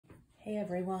Hey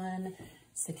everyone,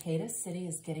 Cicada City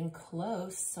is getting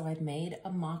close, so I've made a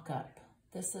mock-up.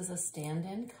 This is a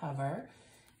stand-in cover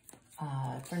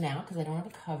for now because I don't have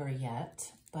a cover yet,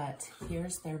 but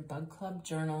here's their bug club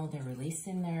journal. They're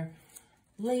releasing their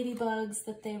ladybugs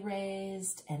that they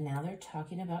raised, and now they're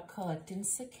talking about collecting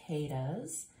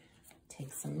cicadas.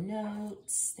 Take some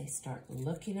notes. They start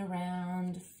looking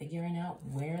around, figuring out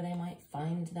where they might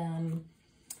find them.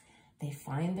 They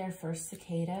find their first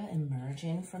cicada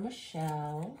emerging from a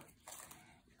shell.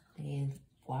 They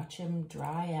watch him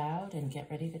dry out and get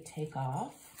ready to take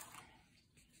off.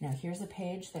 Now here's a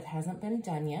page that hasn't been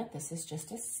done yet. This is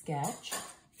just a sketch.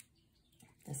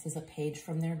 This is a page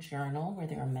from their journal where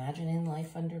they're imagining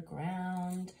life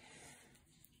underground.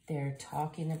 They're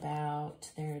talking about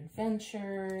their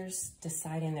adventures,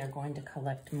 deciding they're going to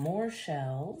collect more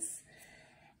shells.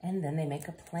 And then they make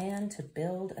a plan to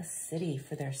build a city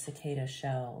for their cicada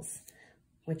shells,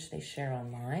 which they share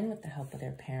online with the help of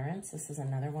their parents. This is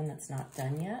another one that's not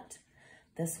done yet.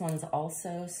 This one's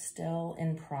also still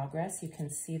in progress. You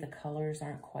can see the colors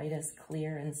aren't quite as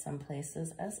clear in some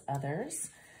places as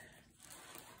others.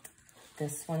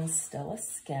 This one's still a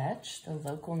sketch. The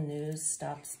local news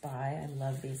stops by. I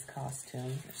love these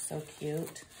costumes. They're so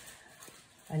cute.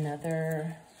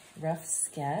 Another rough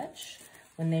sketch.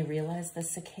 When they realize the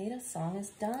cicada song is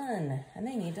done and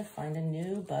they need to find a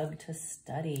new bug to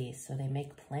study. So they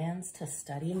make plans to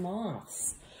study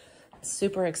moths.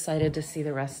 Super excited to see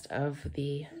the rest of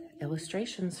the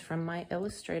illustrations from my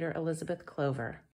illustrator, Elizabeth Clover.